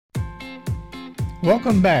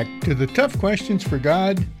Welcome back to the Tough Questions for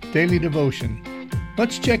God Daily Devotion.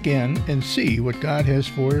 Let's check in and see what God has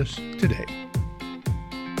for us today.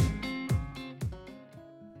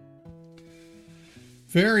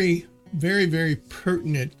 Very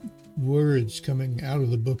pertinent words coming out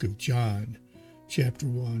of the book of John, chapter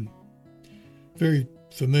 1. Very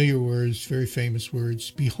familiar words, very famous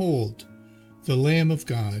words. Behold, the Lamb of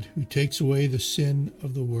God who takes away the sin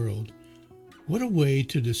of the world. What a way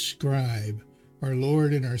to describe our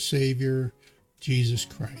Lord and our Savior, Jesus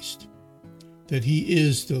Christ. That he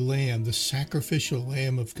is the Lamb, the sacrificial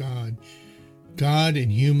Lamb of God. God in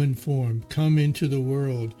human form come into the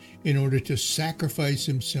world in order to sacrifice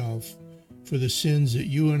himself for the sins that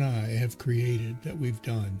you and I have created, that we've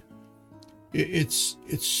done. It's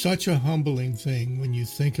such a humbling thing when you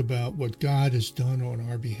think about what God has done on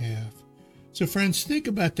our behalf. So friends, think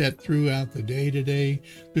about that throughout the day today.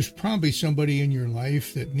 There's probably somebody in your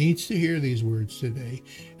life that needs to hear these words today.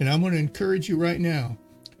 And I'm going to encourage you right now,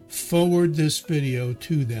 forward this video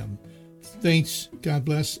to them. Thanks, God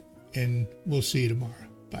bless, and we'll see you tomorrow.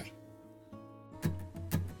 Bye.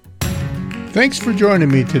 Thanks for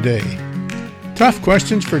joining me today. Tough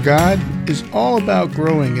Questions for God is all about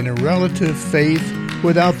growing in a relative faith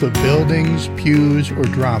without the buildings, pews, or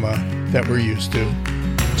drama that we're used to.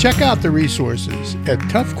 Check out the resources at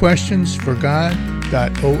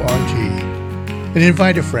toughquestionsforgod.org and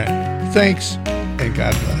invite a friend. Thanks, and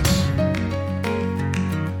God bless.